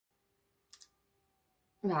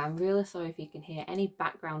Right, I'm really sorry if you can hear any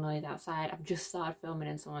background noise outside. I've just started filming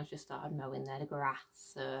and someone's just started mowing their grass.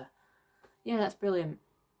 So yeah, that's brilliant.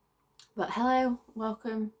 But hello,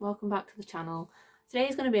 welcome back to the channel.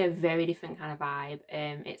 Today's going to be a very different kind of vibe.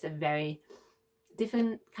 It's a very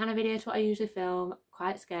different kind of video to what I usually film.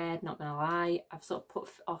 Quite scared, not gonna lie. I've sort of put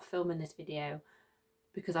off filming this video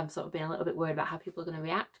because I'm sort of being a little bit worried about how people are going to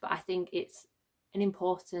react. But I think it's an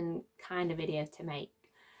important kind of video to make.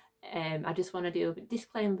 I just want to do a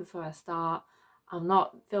disclaimer before I start. I'm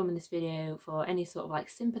not filming this video for any sort of like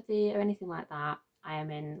sympathy or anything like that. I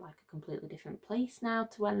am in like a completely different place now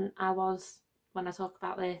to when I was when I talk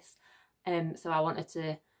about this. So I wanted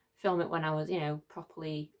to film it when I was,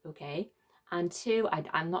 properly okay. And two,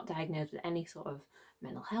 I'm not diagnosed with any sort of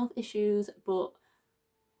mental health issues, but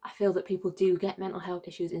I feel that people do get mental health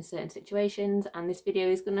issues in certain situations, and this video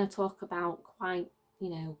is going to talk about quite,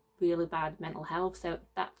 really bad mental health. So if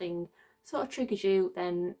that thing sort of triggers you,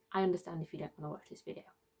 then I understand if you don't want to watch this video.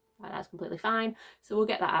 That's completely fine. So we'll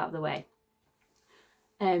get that out of the way.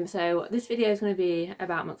 So this video is going to be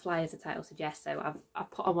about Mcfly, as the title suggests. So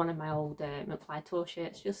I've put on one of my old Mcfly tour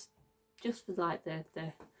shirts just for like the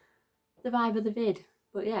vibe of the vid.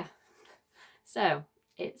 But yeah, so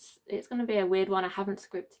it's going to be a weird one. I haven't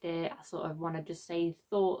scripted it. I sort of want to just say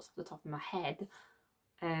thoughts off the top of my head.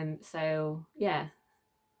 So yeah,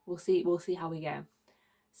 we'll see how we go.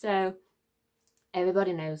 So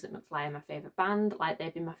everybody knows that Mcfly are my favourite band. Like,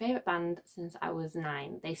 they've been my favourite band since I was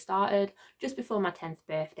 9. They started just before my 10th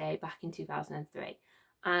birthday back in 2003.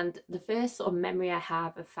 And the first sort of memory I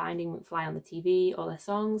have of finding Mcfly on the TV or their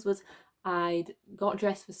songs was I'd got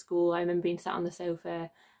dressed for school. I remember being sat on the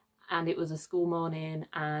sofa and it was a school morning,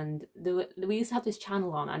 and we used to have this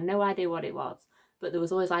channel on. I had no idea what it was, but there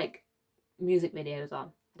was always like music videos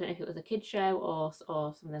on. I don't know if it was a kid show or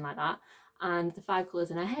something like that. And the Five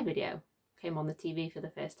Colours in Her Hair video came on the TV for the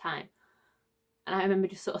first time. And I remember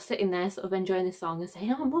just sort of sitting there, sort of enjoying this song and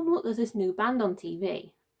saying, "Oh, Mum, look, there's this new band on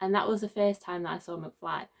TV." And that was the first time that I saw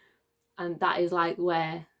Mcfly. And that is like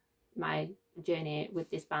where my journey with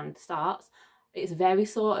this band starts. It's very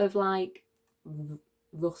sort of like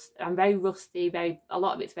I'm very rusty, a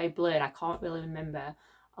lot of it's very blurred. I can't really remember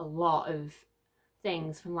a lot of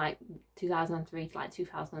things from like 2003 to like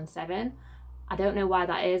 2007. I don't know why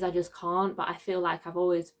that is, I just can't, but I feel like I've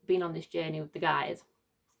always been on this journey with the guys.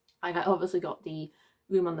 Like, I obviously got the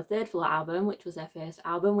Room on the Third Floor album, which was their first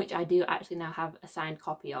album, which I do actually now have a signed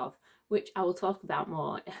copy of, which I will talk about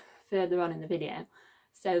more further on in the video.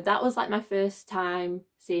 So that was like my first time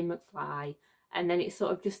seeing Mcfly, and then it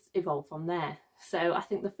sort of just evolved from there. So I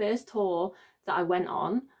think the first tour that I went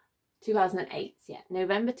on, 2008, yeah,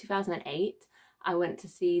 November 2008, I went to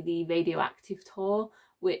see the Radioactive tour,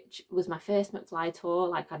 which was my first Mcfly tour.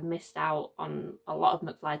 Like, I'd missed out on a lot of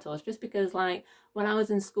Mcfly tours just because, like, when I was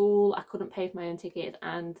in school, I couldn't pay for my own tickets,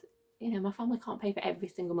 and my family can't pay for every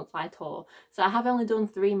single Mcfly tour. So I have only done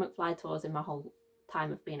 3 Mcfly tours in my whole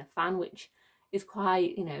time of being a fan, which is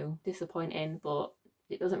quite, disappointing, but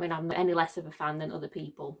it doesn't mean I'm any less of a fan than other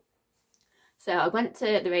people. So I went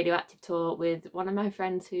to the Radioactive tour with one of my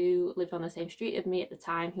friends who lived on the same street as me at the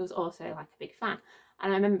time, who was also like a big fan.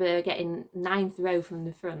 And I remember getting 9th row from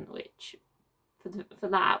the front, which for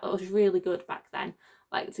that was really good back then,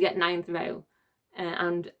 like to get 9th row.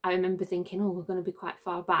 And I remember thinking, oh, we're going to be quite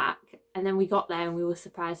far back. And then we got there and we were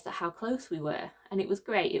surprised at how close we were. And it was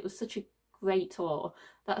great. It was such a great tour.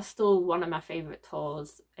 That's still one of my favourite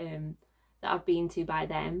tours that I've been to by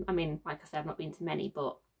them. I mean, like I said, I've not been to many,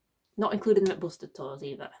 but not including the McBusted tours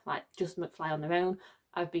either. Like, just Mcfly on their own,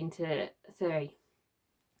 I've been to 3.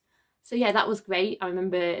 So yeah, that was great. I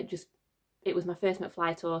remember it was my first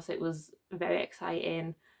Mcfly tour, so it was very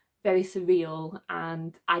exciting, very surreal,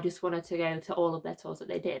 and I just wanted to go to all of their tours that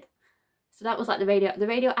they did. So that was like the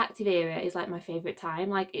Radioactive era is like my favourite time.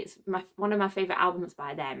 Like, it's one of my favourite albums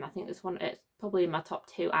by them. I think it's probably in my top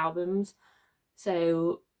 2 albums.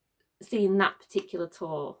 So seeing that particular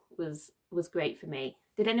tour was great for me.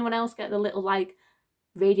 Did anyone else get the little like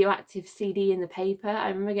Radioactive CD in the paper? I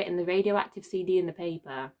remember getting the Radioactive CD in the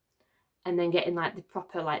paper and then getting like the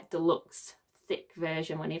proper like deluxe thick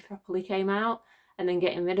version when it properly came out, and then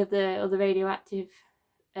getting rid of the other Radioactive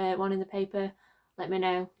one in the paper. Let me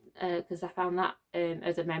know, because I found that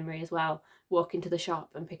as a memory as well, walking to the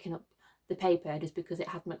shop and picking up the paper just because it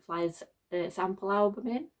had Mcfly's sample album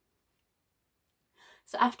in.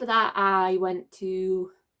 So after that I went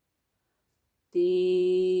to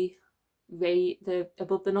the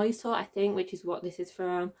Above the Noise tour, I think, which is what this is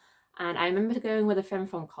from. And I remember going with a friend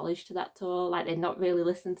from college to that tour. Like, they'd not really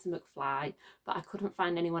listened to Mcfly, but I couldn't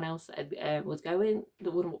find anyone else that was going,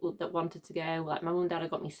 that wanted to go. Like, my mum and dad had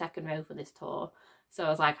got me second row for this tour. So I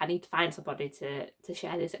was like, I need to find somebody to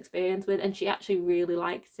share this experience with. And she actually really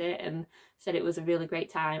liked it and said it was a really great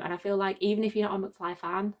time. And I feel like even if you're not a Mcfly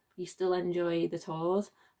fan, you still enjoy the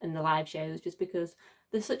tours and the live shows, just because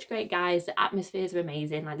they're such great guys. The atmospheres are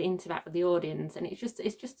amazing. Like, they interact with the audience, and it's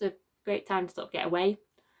just a great time to sort of get away.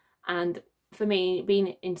 And for me,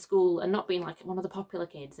 being in school and not being like one of the popular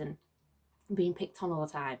kids and being picked on all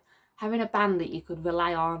the time, having a band that you could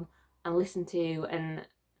rely on and listen to and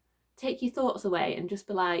take your thoughts away and just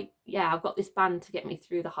be like, yeah, I've got this band to get me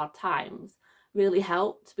through the hard times, really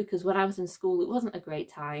helped. Because when I was in school, it wasn't a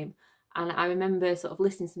great time. And I remember sort of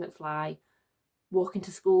listening to Mcfly, walking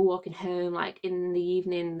to school, walking home, like in the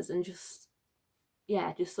evenings, and just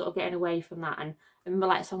sort of getting away from that. And I remember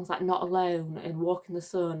like songs like Not Alone and Walk in the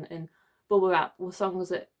Sun and Bubble Wrap were songs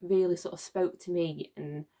that really sort of spoke to me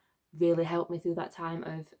and really helped me through that time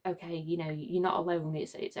of, okay, you know, you're not alone,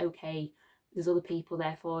 it's okay, there's other people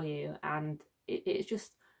there for you. And it's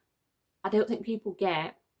just, I don't think people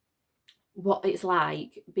get what it's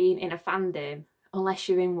like being in a fandom unless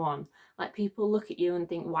you're in one. Like, people look at you and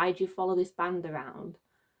think, why do you follow this band around?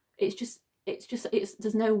 It's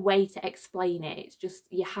there's no way to explain it. It's just,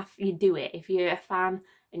 you do it. If you're a fan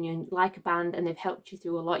and you like a band and they've helped you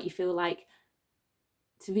through a lot, you feel like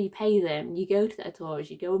to repay them, you go to their tours,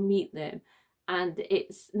 you go and meet them. And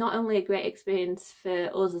it's not only a great experience for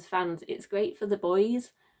us as fans, it's great for the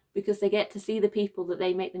boys, because they get to see the people that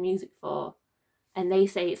they make the music for, and they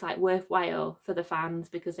say it's like worthwhile for the fans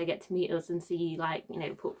because they get to meet us and see, like, you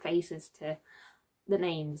know, put faces to the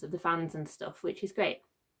names of the fans and stuff, which is great.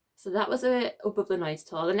 So that was a Above the Noise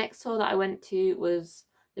tour. The next tour that I went to was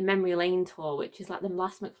the Memory Lane tour, which is like the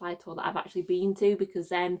last Mcfly tour that I've actually been to, because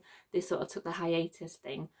then they sort of took the hiatus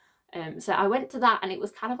thing. So I went to that, and it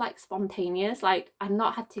was kind of like spontaneous. Like, I'd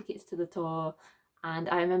not had tickets to the tour, and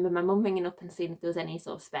I remember my mum ringing up and seeing if there was any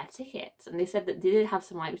sort of spare tickets, and they said that they did have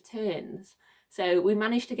some like returns. So we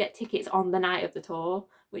managed to get tickets on the night of the tour,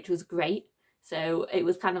 which was great. So it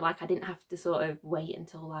was kind of like I didn't have to sort of wait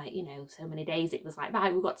until, like, you know, so many days. It was like,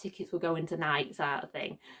 right, we've got tickets, we're going tonight, sort of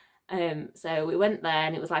thing. So we went there,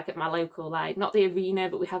 and it was like at my local, like, not the arena,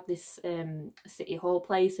 but we have this city hall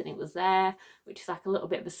place, and it was there, which is like a little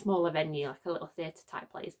bit of a smaller venue, like a little theatre type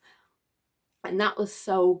place. And that was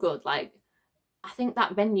so good. Like, I think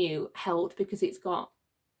that venue helped because it's got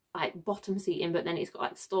like bottom seating, but then it's got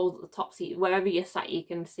like stalls at the top seat. Wherever you're sat, you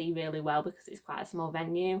can see really well because it's quite a small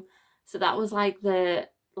venue. So that was like the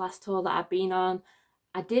last tour that I've been on.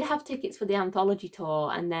 I did have tickets for the anthology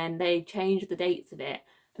tour, and then they changed the dates of it.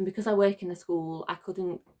 And because I work in a school, I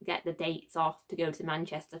couldn't get the dates off to go to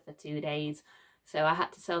Manchester for 2 days. So I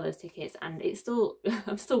had to sell those tickets, and it's still,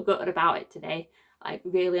 I'm still gutted about it today. Like,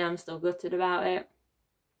 really, I'm still gutted about it.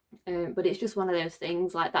 But it's just one of those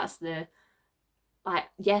things, like, that's the, like,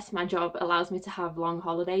 yes, my job allows me to have long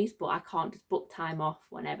holidays, but I can't just book time off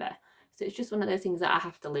whenever. So it's just one of those things that I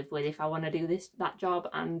have to live with if I want to do that job.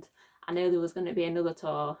 And I know there was going to be another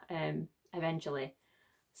tour eventually.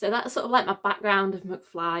 So that's sort of like my background of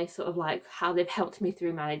Mcfly, sort of like how they've helped me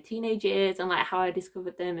through my teenage years and like how I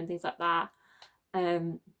discovered them and things like that.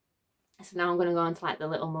 So now I'm going to go on to like the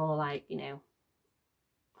little more, like, you know,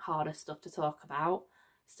 harder stuff to talk about.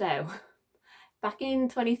 So back in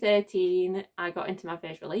 2013, I got into my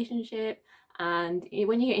first relationship. And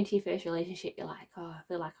when you get into your first relationship, you're like, oh, I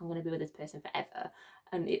feel like I'm going to be with this person forever.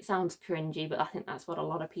 And it sounds cringy, but I think that's what a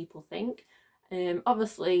lot of people think.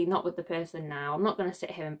 Obviously not with the person now. I'm not going to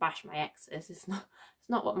sit here and bash my exes. It's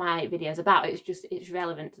not what my video is about. It's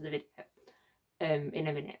relevant to the video in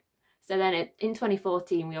a minute. So then in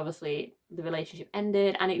 2014, the relationship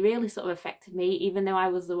ended, and it really sort of affected me. Even though I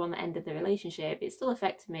was the one that ended the relationship, it still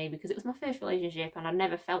affected me because it was my first relationship, and I'd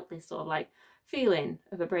never felt this sort of like feeling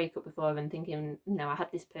of a breakup before and thinking, no, I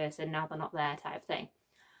had this person, now they're not there type thing.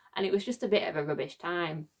 And it was just a bit of a rubbish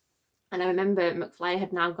time. And I remember Mcfly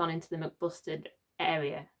had now gone into the McBusted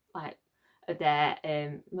area, like of their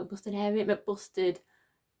McBusted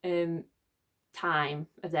time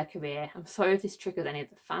of their career. I'm sorry if this triggers any of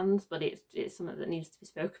the fans, but it's something that needs to be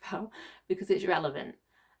spoke about because it's relevant.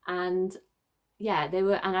 And yeah,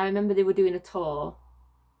 and I remember they were doing a tour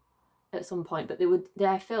at some point, but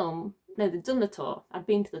they'd done the tour. I'd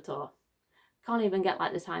been to the tour. Can't even get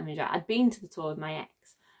like the timing right. I'd been to the tour with my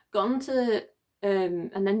ex, gone to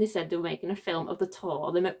and then they said they were making a film of the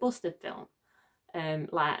tour, the McBusted film,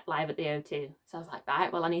 live at the O2. So I was like,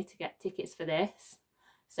 right, well, I need to get tickets for this.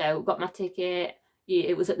 So got my ticket.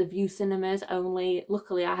 It was at the View Cinemas only.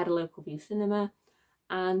 Luckily, I had a local View Cinema,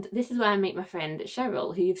 And this is where I meet my friend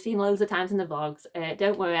Cheryl, who you've seen loads of times in the vlogs.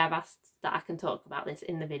 Don't worry, I've asked that I can talk about this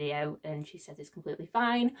in the video, and she says it's completely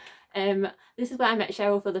fine. This is where I met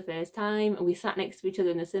Cheryl for the first time, and we sat next to each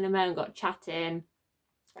other in the cinema and got chatting.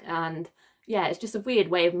 And yeah, it's just a weird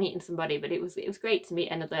way of meeting somebody, but it was great to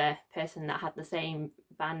meet another person that had the same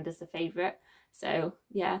band as a favourite. So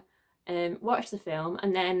yeah, watched the film,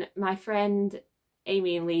 and then my friend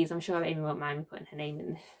Amy and Lee's, I'm sure Amy won't mind me putting her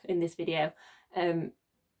name in this video,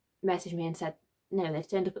 messaged me and said, no, they've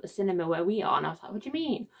turned up at the cinema where we are. And I was like, what do you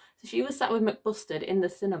mean? So she was sat with McBusted in the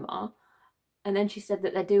cinema, and then she said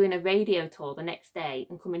that they're doing a radio tour the next day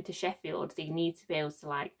and coming to Sheffield, so you need to be able to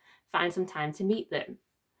like find some time to meet them.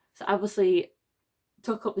 So I obviously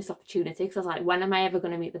took up this opportunity because I was like, when am I ever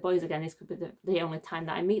going to meet the boys again? This could be the only time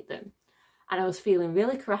that I meet them. And I was feeling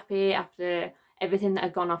really crappy after everything that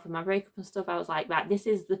had gone off with my breakup and stuff. I was like, right, this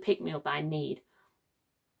is the pick-me-up that I need.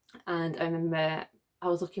 And I remember I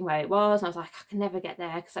was looking where it was, and I was like, I can never get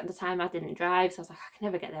there, because at the time I didn't drive, so I was like, I can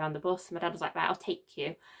never get there on the bus. And my dad was like, right, I'll take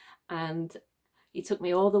you. And he took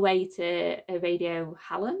me all the way to a Radio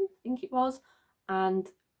Hallam, I think it was, and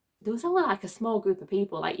there was only like a small group of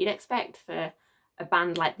people. Like you'd expect for a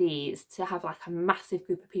band like these to have like a massive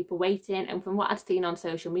group of people waiting, and from what I'd seen on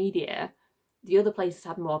social media, the other places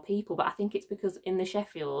had more people, but I think it's because in the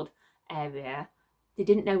Sheffield area they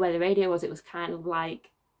didn't know where the radio was. It was kind of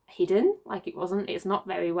like hidden, like it's not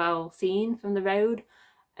very well seen from the road,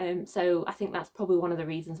 so I think that's probably one of the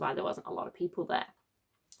reasons why there wasn't a lot of people there.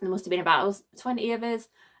 There must have been about 20 of us,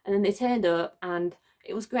 and then they turned up and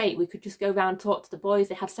it was great. We could just go around and talk to the boys.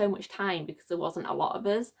 They had so much time because there wasn't a lot of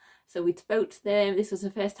us, so we spoke to them. This was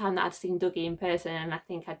the first time that I'd seen Dougie in person, and I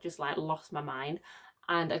think I'd just like lost my mind.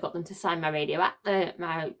 And I got them to sign my radio at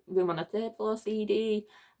my Room on the Third Floor CD.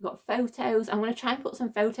 I got photos. I'm going to try and put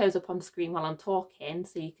some photos up on the screen while I'm talking,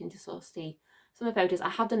 so you can just sort of see some of the photos. I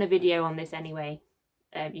have done a video on this anyway.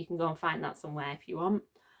 You can go and find that somewhere if you want.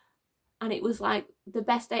 And it was like the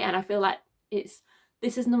best day, and I feel like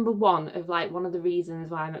this is number one of like one of the reasons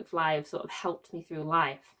why Mcfly have sort of helped me through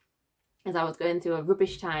life, as I was going through a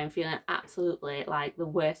rubbish time, feeling absolutely like the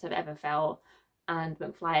worst I've ever felt. And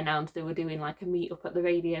Mcfly announced they were doing like a meet up at the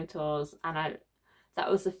radio tours, and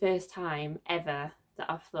that was the first time ever that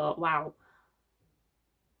I've thought, wow,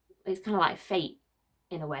 it's kind of like fate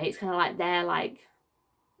in a way. It's kind of like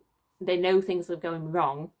they know things are going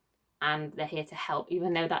wrong and they're here to help,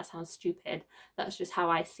 even though that sounds stupid. That's just how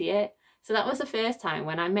I see it. So that was the first time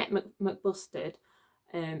when I met McBusted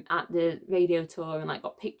at the radio tour, and like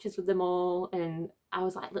got pictures with them all, and I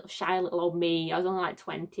was like shy little old me. I was only like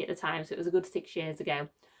 20 at the time, so it was a good 6 years ago.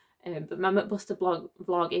 But my McBuster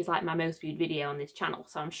vlog is like my most viewed video on this channel,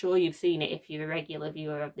 so I'm sure you've seen it if you're a regular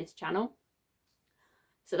viewer of this channel.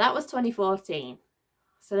 So that was 2014.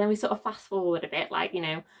 So then we sort of fast forward a bit, like, you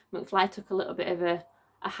know, Mcfly took a little bit of a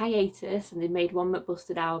hiatus, and they made one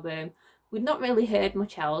McBusted album. We'd not really heard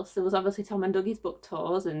much else. There was obviously Tom and Dougie's book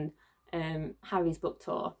tours and Harry's book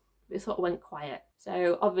tour. It sort of went quiet.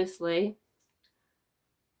 So obviously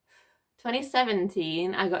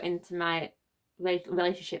 2017 I got into my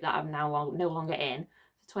relationship that I'm now no longer in.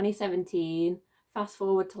 So 2017, fast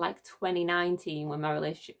forward to like 2019 when my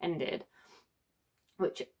relationship ended,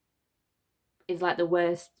 which is like the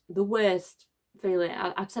worst feeling.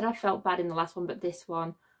 I've said I felt bad in the last one, but this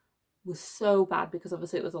one was so bad because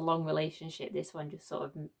obviously it was a long relationship. This one just sort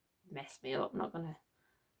of messed me up. I'm not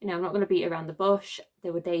gonna beat around the bush.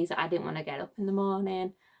 There were days that I didn't want to get up in the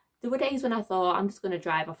morning. There were days when I thought, I'm just going to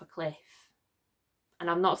drive off a cliff. And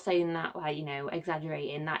I'm not saying that like, you know,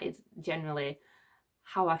 exaggerating. That is generally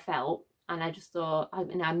how I felt. And I just thought,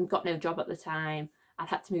 I'd got no job at the time. I'd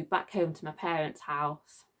had to move back home to my parents'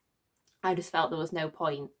 house. I just felt there was no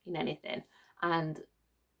point in anything. And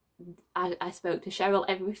I spoke to Cheryl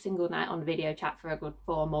every single night on video chat for a good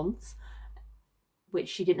 4 months, which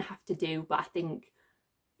she didn't have to do, but I think,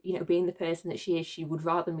 you know, being the person that she is, she would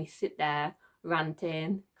rather me sit there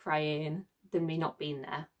ranting, crying, than me not being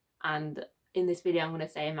there. And in this video, I'm going to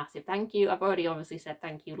say a massive thank you. I've already obviously said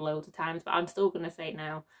thank you loads of times, but I'm still going to say it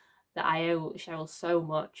now, that I owe Cheryl so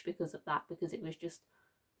much because of that, because it was just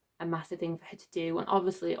a massive thing for her to do. And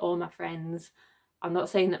obviously all my friends, I'm not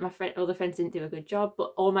saying that my other friends didn't do a good job,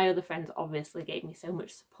 but all my other friends obviously gave me so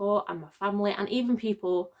much support, and my family, and even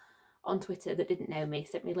people on Twitter that didn't know me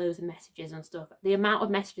sent me loads of messages and stuff. The amount of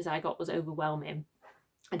messages I got was overwhelming.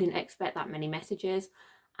 I didn't expect that many messages,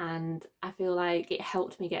 and I feel like it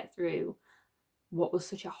helped me get through what was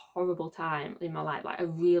such a horrible time in my life, like a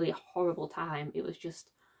really horrible time. It was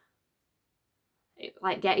just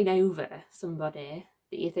like getting over somebody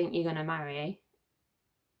that you think you're going to marry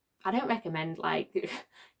I don't recommend like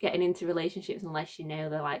getting into relationships unless you know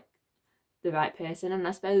they're like the right person, and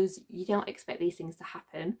I suppose you don't expect these things to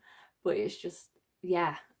happen, but it's just,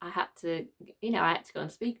 yeah, I had to, I had to go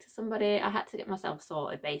and speak to somebody. I had to get myself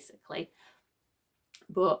sorted basically.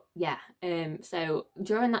 But yeah, so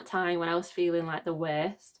during that time when I was feeling like the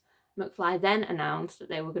worst, Mcfly then announced that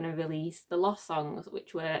they were going to release the Lost songs,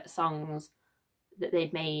 which were songs that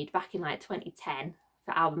they'd made back in like 2010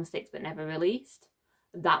 for album 6 but never released.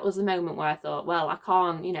 That was the moment where I thought, well, I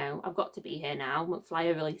can't, I've got to be here now.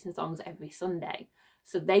 Mcfly are releasing songs every Sunday.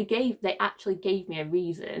 So they actually gave me a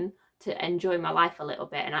reason to enjoy my life a little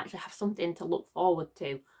bit and actually have something to look forward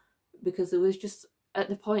to, because there was just, at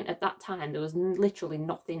the point at that time, there was literally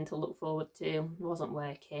nothing to look forward to. Wasn't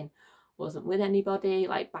working, wasn't with anybody,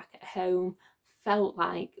 like back at home, felt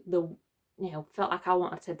like felt like I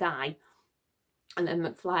wanted to die. And then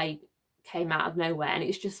Mcfly came out of nowhere, and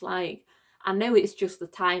it's just like, I know it's just the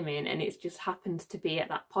timing and it's just happened to be at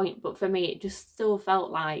that point, but for me it just still felt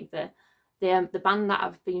like the band that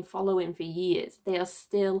I've been following for years, they are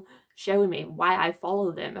still showing me why I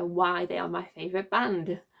follow them and why they are my favourite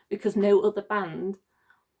band, because no other band,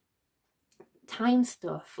 time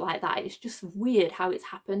stuff like that, it's just weird how it's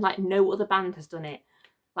happened. Like no other band has done it.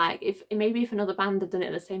 Like if another band had done it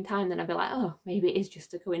at the same time, then I'd be like, oh, maybe it is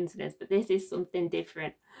just a coincidence, but this is something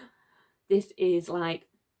different. This is like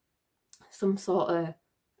some sort of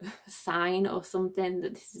sign or something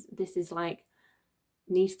that this is like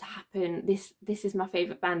needs to happen. This is my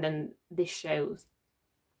favourite band and this shows.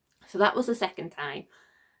 So that was the second time.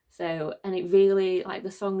 So, and it really, like,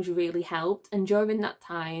 the songs really helped. And during that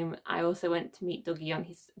time, I also went to meet Dougie on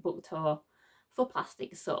his book tour for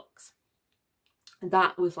Plastic Sucks. And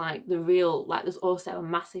that was like the real, like, there's also a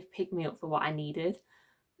massive pick-me-up for what I needed.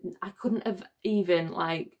 I couldn't have even,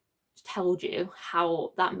 like, told you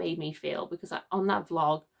how that made me feel, because on that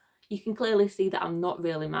vlog, you can clearly see that I'm not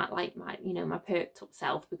really my perked up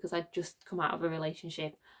self, because I'd just come out of a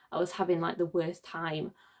relationship. I was having, like, the worst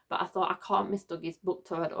time. But I thought, I can't miss Dougie's book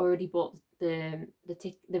tour. I'd already bought the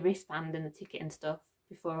wristband and the ticket and stuff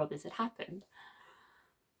before all this had happened.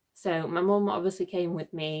 So my mum obviously came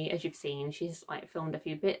with me, as you've seen. She's like filmed a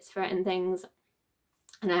few bits for it and things.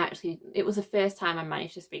 And it was the first time I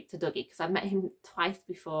managed to speak to Dougie, because I've met him twice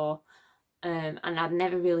before, and I'd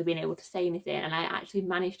never really been able to say anything. And I actually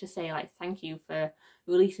managed to say, like, thank you for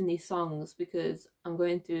releasing these songs, because I'm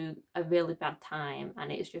going through a really bad time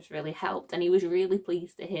and it's just really helped. And he was really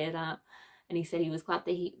pleased to hear that, and he said he was glad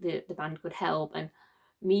that the band could help. And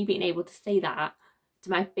me being able to say that to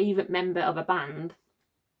my favourite member of a band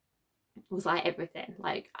was like everything.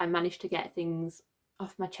 Like, I managed to get things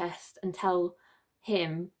off my chest and tell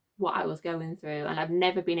him what I was going through, and I've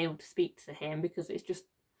never been able to speak to him, because it's just,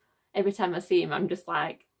 every time I see him I'm just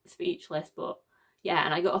like speechless. But yeah,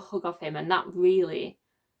 and I got a hug off him, and that really,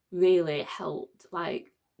 really helped.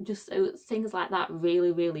 Like, just things like that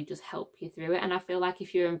really just help you through it. And I feel like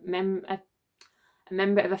if you're a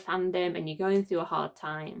member of a fandom and you're going through a hard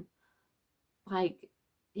time, like,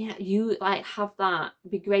 yeah, you like have that,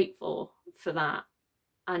 be grateful for that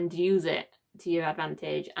and use it to your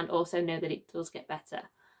advantage, and also know that it does get better.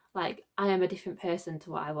 Like, I am a different person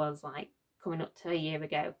to what I was like coming up to a year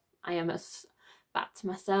ago. I am back to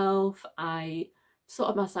myself. I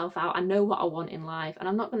sorted myself out. I know what I want in life, and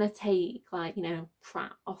I'm not going to take, like,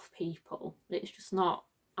 crap off people. It's just not,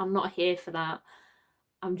 I'm not here for that.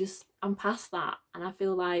 I'm past that. And I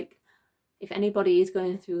feel like if anybody is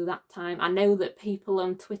going through that time, I know that people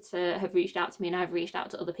on Twitter have reached out to me, and I've reached out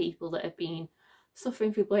to other people that have been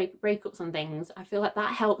suffering through breakups and things. I feel like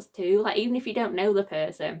that helps too. Like, even if you don't know the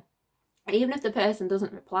person, even if the person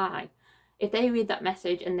doesn't reply, if they read that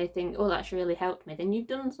message and they think, oh, that's really helped me, then you've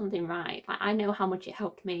done something right. Like, I know how much it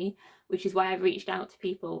helped me, which is why I've reached out to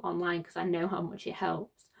people online, because I know how much it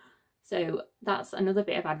helps. So that's another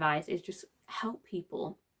bit of advice, is just help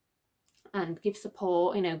people and give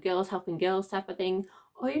support, girls helping girls type of thing.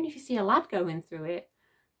 Or even if you see a lad going through it,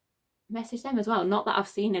 message them as well. Not that I've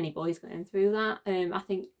seen any boys going through that. I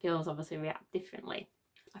think girls obviously react differently.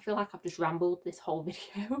 I feel like I've just rambled this whole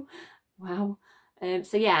video. Wow.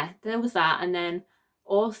 So yeah, there was that. And then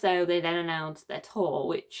also they then announced their tour,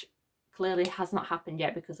 which clearly has not happened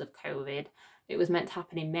yet because of COVID. It was meant to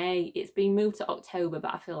happen in May. It's been moved to October,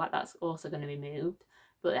 but I feel like that's also going to be moved.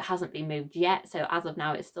 But it hasn't been moved yet. So as of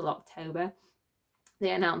now, it's still October.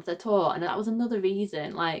 They announced their tour, and that was another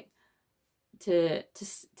reason, like, to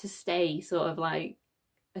stay sort of like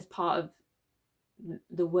as part of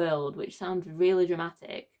the world, which sounds really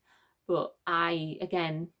dramatic. But I,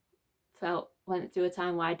 again, went through a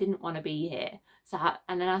time where I didn't want to be here.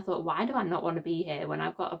 And then I thought, why do I not want to be here when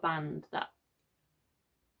I've got a band that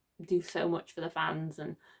do so much for the fans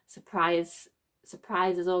and surprises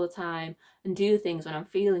all the time and do things when I'm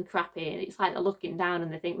feeling crappy, and it's like they're looking down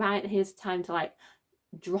and they think, right, here's time to like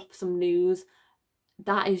drop some news.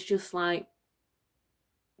 That is just like,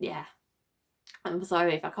 yeah, I'm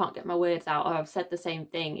sorry if I can't get my words out or I've said the same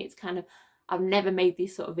thing. It's kind of, I've never made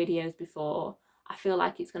these sort of videos before. I feel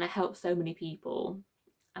like it's going to help so many people,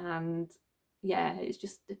 and yeah, it's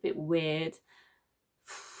just a bit weird.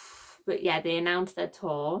 But yeah, they announced their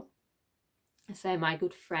tour, so my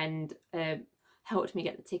good friend helped me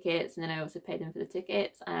get the tickets, and then I also paid them for the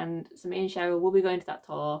tickets, and so me and Cheryl will be going to that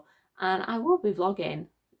tour, and I will be vlogging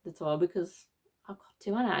the tour because I've got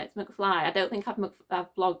to, haven't I? It's Mcfly. I don't think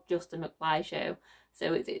I've vlogged just a Mcfly show,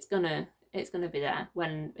 so it's gonna be there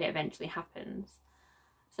when it eventually happens.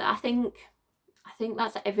 So I think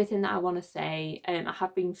that's everything that I want to say. I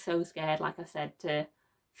have been so scared, like I said, to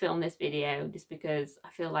film this video just because I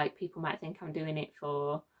feel like people might think I'm doing it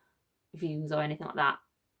for views or anything like that.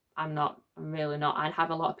 I'm not. I'm really not. I have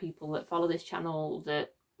a lot of people that follow this channel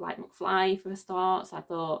that like Mcfly for a start, so I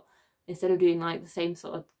thought instead of doing like the same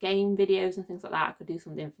sort of game videos and things like that, I could do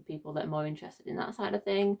something for people that are more interested in that side of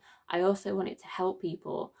thing. I also want it to help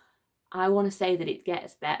people. I want to say that it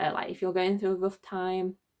gets better. Like if you're going through a rough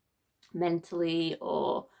time mentally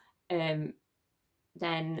or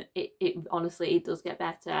then it honestly, it does get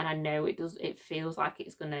better, and I know it does. It feels like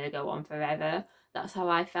it's gonna go on forever. That's how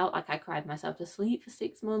I felt. Like I cried myself to sleep for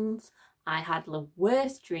 6 months. I had the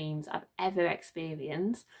worst dreams I've ever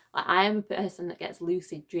experienced. Like I am a person that gets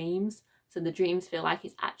lucid dreams, so the dreams feel like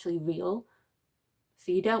it's actually real.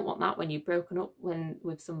 So you don't want that when you've broken up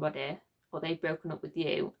with somebody, or they've broken up with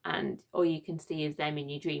you, and all you can see is them in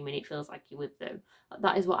your dream and it feels like you're with them.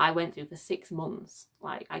 That is what I went through for 6 months,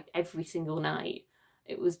 like every single night.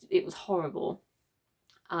 It was horrible.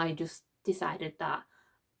 I just decided that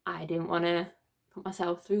I didn't want to put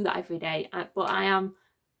myself through that every day, but I am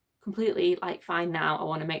completely like fine now. I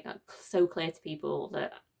want to make that so clear to people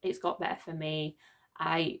that it's got better for me.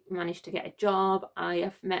 I managed to get a job. I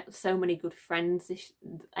have met so many good friends this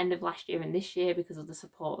end of last year and this year because of the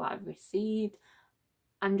support that I've received.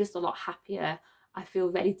 I'm just a lot happier. I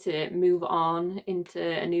feel ready to move on into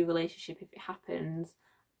a new relationship if it happens.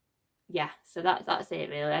 Yeah, so that's it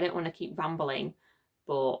really. I don't want to keep rambling,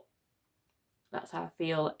 but that's how I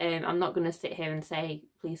feel. I'm not going to sit here and say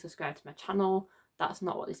please subscribe to my channel. That's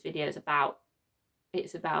not what this video is about.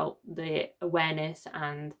 It's about the awareness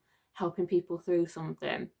and helping people through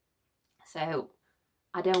something. So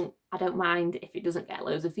I don't mind if it doesn't get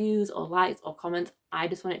loads of views or likes or comments. I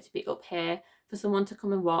just want it to be up here for someone to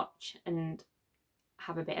come and watch and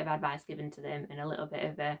have a bit of advice given to them and a little bit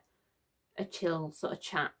of a chill sort of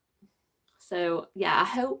chat. So yeah, I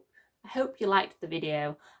hope you liked the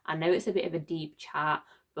video. I know it's a bit of a deep chat,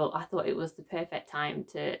 but I thought it was the perfect time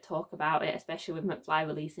to talk about it, especially with Mcfly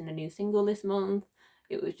releasing a new single this month.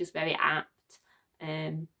 It was just very apt.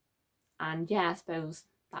 And yeah, I suppose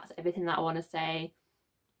that's everything that I want to say.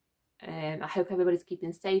 I hope everybody's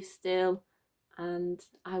keeping safe still, and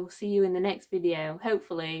I will see you in the next video,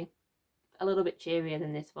 hopefully a little bit cheerier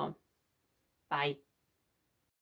than this one. Bye.